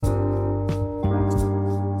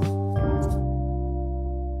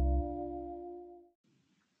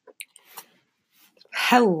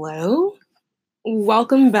Hello.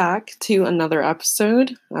 Welcome back to another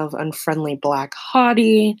episode of Unfriendly Black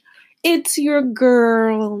Hottie. It's your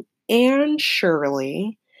girl, Anne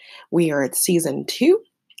Shirley. We are at season 2,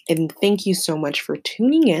 and thank you so much for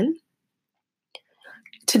tuning in.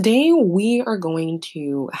 Today, we are going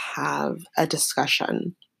to have a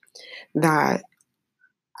discussion that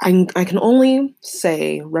I can only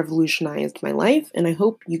say revolutionized my life, and I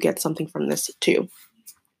hope you get something from this too.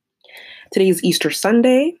 Today is Easter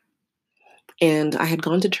Sunday, and I had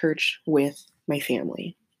gone to church with my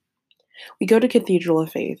family. We go to Cathedral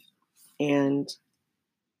of Faith, and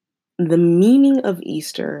the meaning of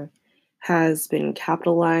Easter has been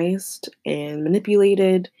capitalized and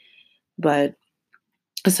manipulated, but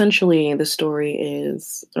essentially the story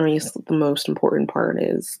is, or at least the most important part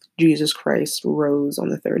is, Jesus Christ rose on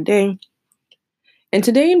the third day. And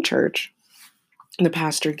today in church, the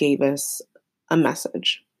pastor gave us a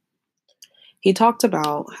message. He talked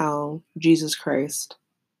about how Jesus Christ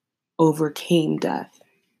overcame death,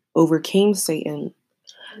 overcame Satan,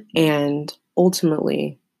 and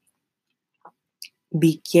ultimately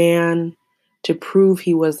began to prove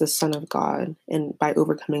he was the Son of God and by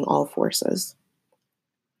overcoming all forces.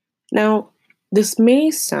 Now, this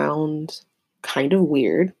may sound kind of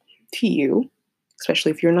weird to you,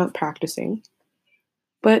 especially if you're not practicing,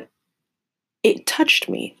 but it touched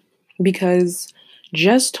me because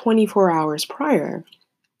just 24 hours prior,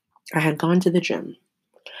 I had gone to the gym.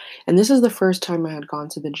 And this is the first time I had gone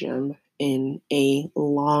to the gym in a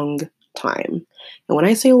long time. And when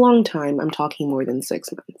I say long time, I'm talking more than 6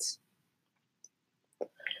 months.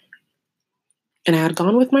 And I had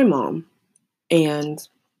gone with my mom, and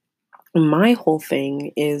my whole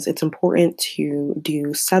thing is it's important to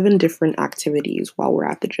do 7 different activities while we're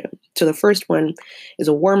at the gym. So the first one is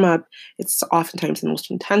a warm up. It's oftentimes the most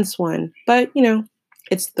intense one, but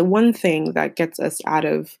it's the one thing that gets us out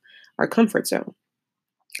of our comfort zone.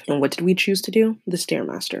 And what did we choose to do? The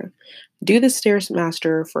Stairmaster. Do the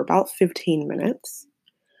Stairmaster for about 15 minutes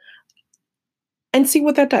and see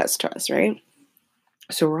what that does to us, right?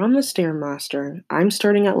 So we're on the Stairmaster. I'm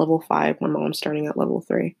starting at level 5. My mom's starting at level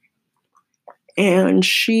 3. And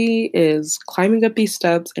she is climbing up these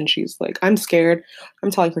steps and she's like, I'm scared.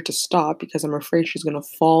 I'm telling her to stop because I'm afraid she's going to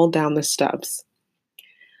fall down the steps.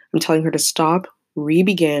 I'm telling her to stop,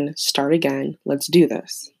 re-begin, start again. Let's do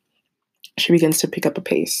this. She begins to pick up a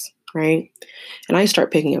pace, right? And I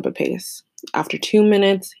start picking up a pace. After 2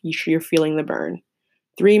 minutes, you're feeling the burn.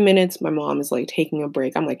 3 minutes, my mom is like taking a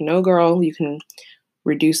break. I'm like, no, girl, you can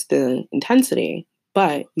reduce the intensity,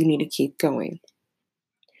 but you need to keep going.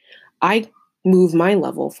 I move my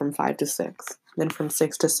level from 5 to 6, then from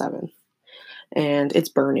 6 to 7, and it's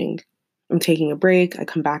burning. I'm taking a break. I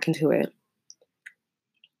come back into it.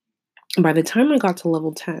 And by the time I got to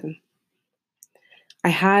level 10, I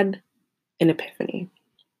had an epiphany.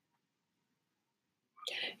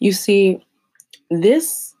 You see,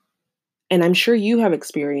 this, and I'm sure you have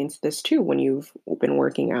experienced this too when you've been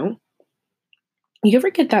working out. You ever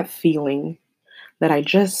get that feeling that I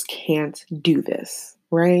just can't do this,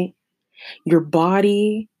 right? Your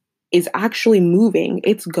body is actually moving.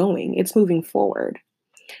 It's going. It's moving forward.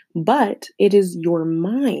 But it is your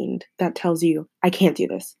mind that tells you, I can't do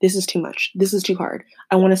this. This is too much. This is too hard.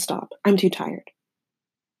 I want to stop. I'm too tired.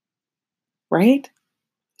 Right?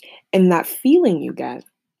 And that feeling you get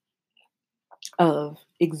of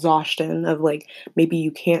exhaustion, of like, maybe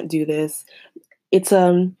you can't do this, it's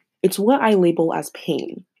what I label as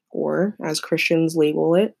pain, or as Christians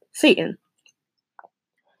label it, Satan.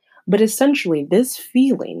 But essentially, this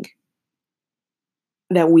feeling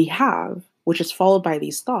that we have, which is followed by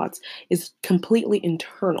these thoughts, is completely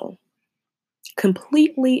internal.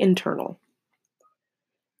 Completely internal.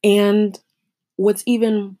 And what's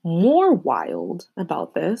even more wild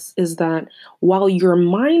about this is that while your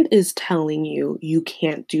mind is telling you, you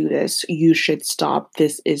can't do this, you should stop,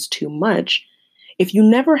 this is too much, if you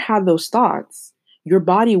never had those thoughts, your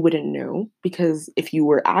body wouldn't know, because if you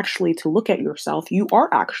were actually to look at yourself, you are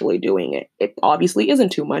actually doing it. It obviously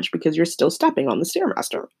isn't too much because you're still stepping on the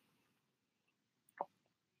Stairmaster.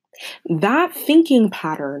 That thinking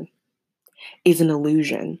pattern is an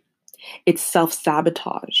illusion. It's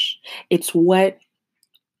self-sabotage. It's what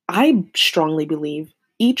I strongly believe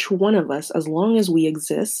each one of us, as long as we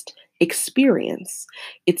exist, experience.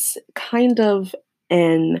 It's kind of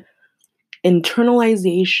an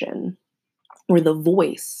internalization or the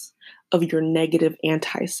voice of your negative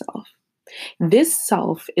anti-self. This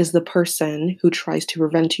self is the person who tries to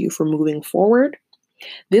prevent you from moving forward.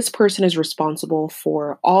 This person is responsible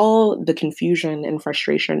for all the confusion and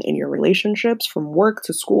frustration in your relationships, from work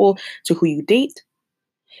to school to who you date.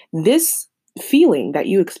 This feeling that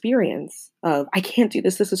you experience of, I can't do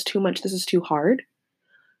this, this is too much, this is too hard,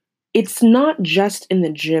 it's not just in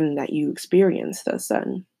the gym that you experience this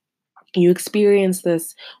then. You experience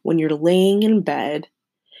this when you're laying in bed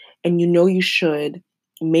and you know you should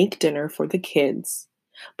make dinner for the kids,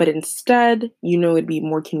 but instead, you know it'd be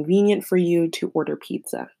more convenient for you to order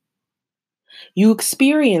pizza. You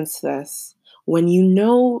experience this when you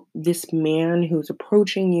know this man who's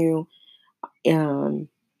approaching you um,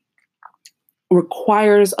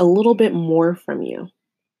 requires a little bit more from you,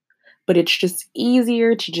 but it's just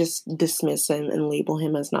easier to just dismiss him and label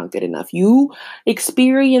him as not good enough. You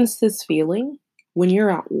experience this feeling when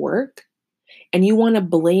you're at work and you want to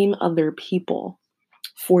blame other people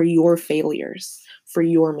for your failures, for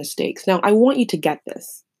your mistakes. Now, I want you to get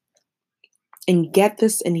this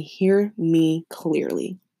and hear me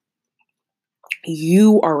clearly.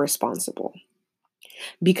 You are responsible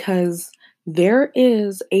because there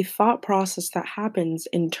is a thought process that happens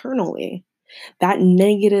internally, that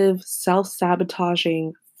negative, self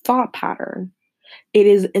sabotaging thought pattern. It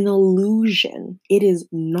is an illusion. It is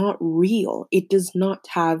not real. It does not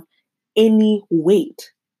have any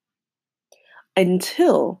weight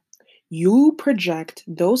until you project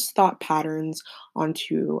those thought patterns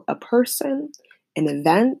onto a person, an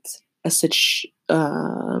event, a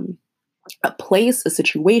place, a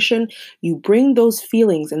situation. You bring those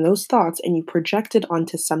feelings and those thoughts and you project it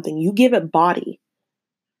onto something. You give it body.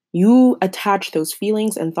 You attach those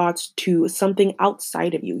feelings and thoughts to something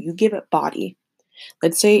outside of you. You give it body.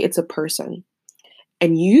 Let's say it's a person.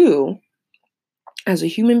 And you, as a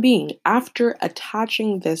human being, after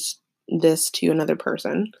attaching this to another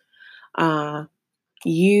person,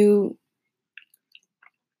 you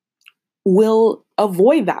will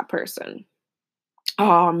avoid that person.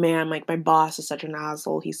 Oh man, like my boss is such an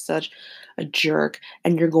asshole. He's such a jerk.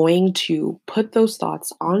 And you're going to put those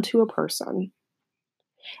thoughts onto a person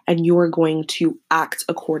and you are going to act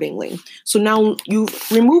accordingly. So now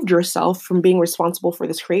you've removed yourself from being responsible for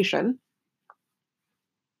this creation.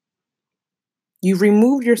 You've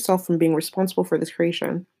removed yourself from being responsible for this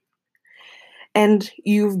creation. And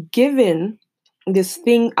you've given this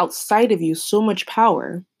thing outside of you so much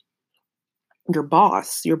power. Your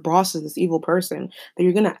boss is this evil person, that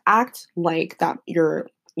you're going to act like that your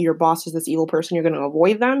boss is this evil person. You're going to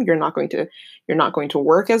avoid them. You're not going to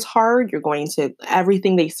work as hard. You're going to,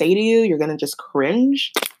 everything they say to you, you're going to just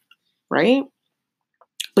cringe, right?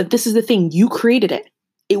 But this is the thing, you created it.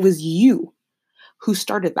 It was you who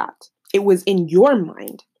started that. It was in your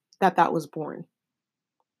mind that was born.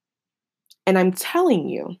 And I'm telling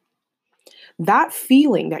you, that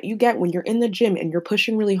feeling that you get when you're in the gym and you're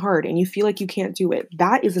pushing really hard and you feel like you can't do it,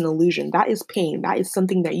 that is an illusion. That is pain. That is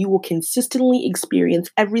something that you will consistently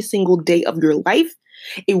experience every single day of your life.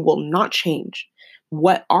 It will not change.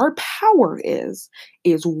 What our power is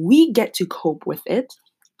we get to cope with it,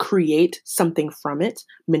 create something from it,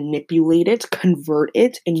 manipulate it, convert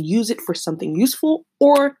it, and use it for something useful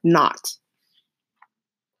or not.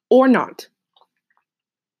 Or not.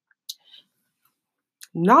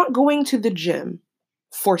 Not going to the gym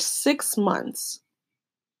for 6 months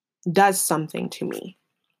does something to me,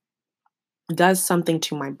 does something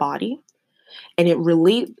to my body, and it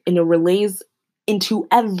relays into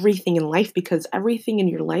everything in life, because everything in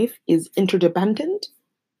your life is interdependent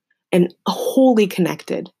and wholly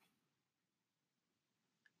connected.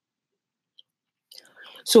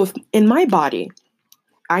 So if in my body,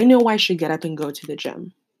 I know I should get up and go to the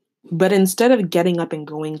gym, but instead of getting up and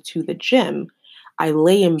going to the gym, I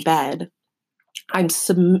lay in bed. I'm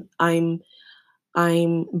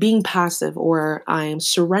being passive, or I'm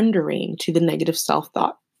surrendering to the negative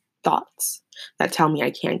thoughts that tell me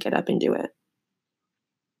I can't get up and do it.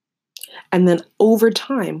 And then over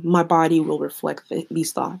time, my body will reflect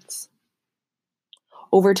these thoughts.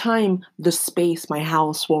 Over time, the space, my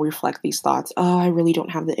house, will reflect these thoughts. Oh, I really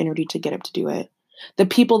don't have the energy to get up to do it. The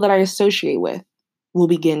people that I associate with will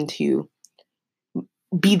begin to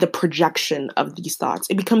be the projection of these thoughts.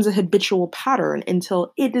 It becomes a habitual pattern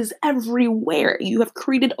until it is everywhere. You have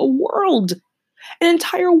created a world, an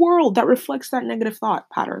entire world that reflects that negative thought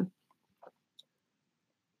pattern.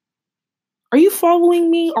 Are you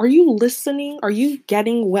following me? Are you listening? Are you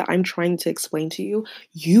getting what I'm trying to explain to you?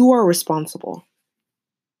 You are responsible.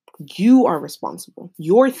 You are responsible.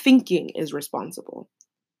 Your thinking is responsible.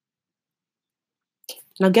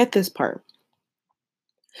 Now get this part.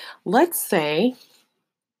 Let's say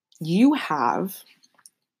you have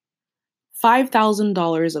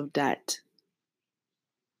 $5,000 of debt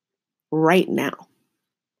right now.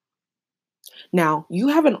 Now, you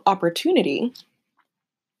have an opportunity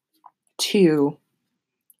to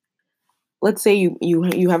let's say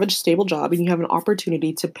you have a stable job and you have an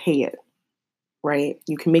opportunity to pay it, right?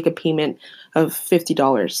 You can make a payment of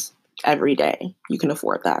 $50 every day. You can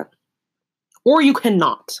afford that. Or you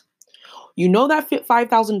cannot. You know that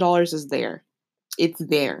 $5,000 is there. It's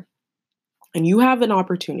there. And you have an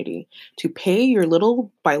opportunity to pay your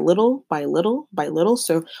little by little by little by little.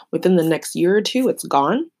 So within the next year or two, it's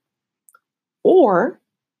gone. Or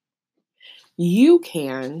you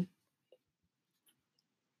can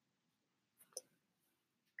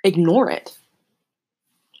ignore it.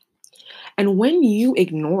 And when you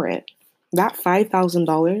ignore it, that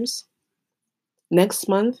 $5,000 next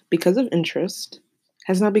month, because of interest,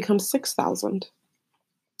 has now become 6,000.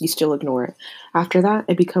 You still ignore it. After that,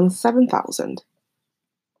 it becomes 7,000.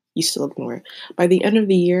 You still ignore it. By the end of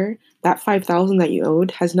the year, that 5,000 that you owed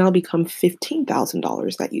has now become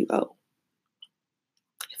 $15,000 that you owe.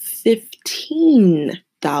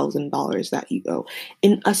 $15,000 that you owe.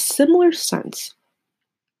 In a similar sense,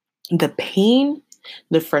 the pain,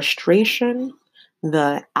 the frustration,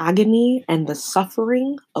 the agony, and the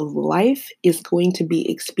suffering of life is going to be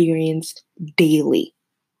experienced daily.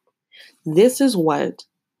 This is what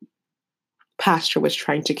Pastor was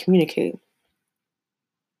trying to communicate.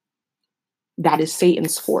 That is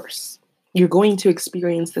Satan's force. You're going to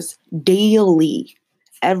experience this daily,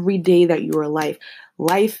 every day that you are alive.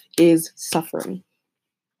 Life is suffering.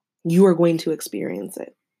 You are going to experience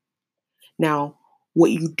it. Now,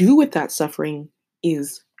 what you do with that suffering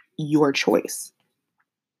is your choice.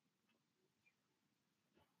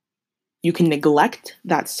 You can neglect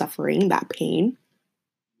that suffering, that pain,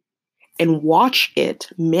 and watch it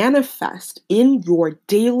manifest in your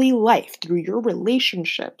daily life through your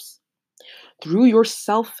relationships, through your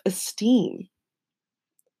self-esteem,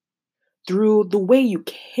 through the way you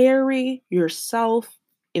carry yourself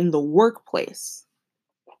in the workplace,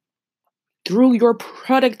 through your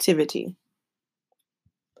productivity.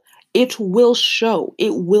 It will show,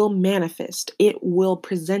 it will manifest, it will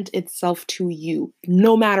present itself to you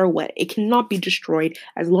no matter what. It cannot be destroyed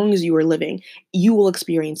as long as you are living. You will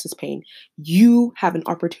experience this pain. You have an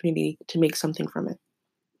opportunity to make something from it.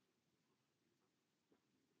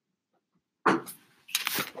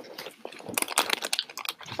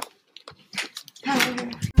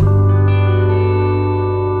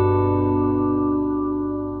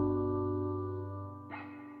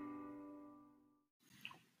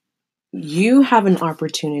 You have an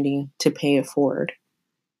opportunity to pay it forward.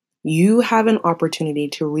 You have an opportunity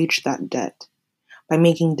to reach that debt by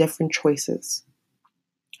making different choices.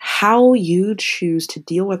 How you choose to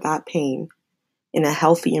deal with that pain in a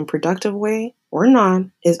healthy and productive way or not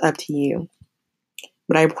is up to you.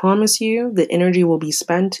 But I promise you the energy will be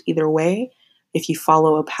spent either way if you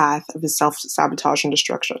follow a path of self-sabotage and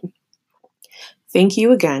destruction. Thank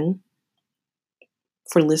you again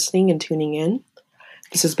for listening and tuning in.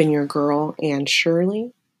 This has been your girl, Anne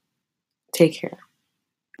Shirley. Take care.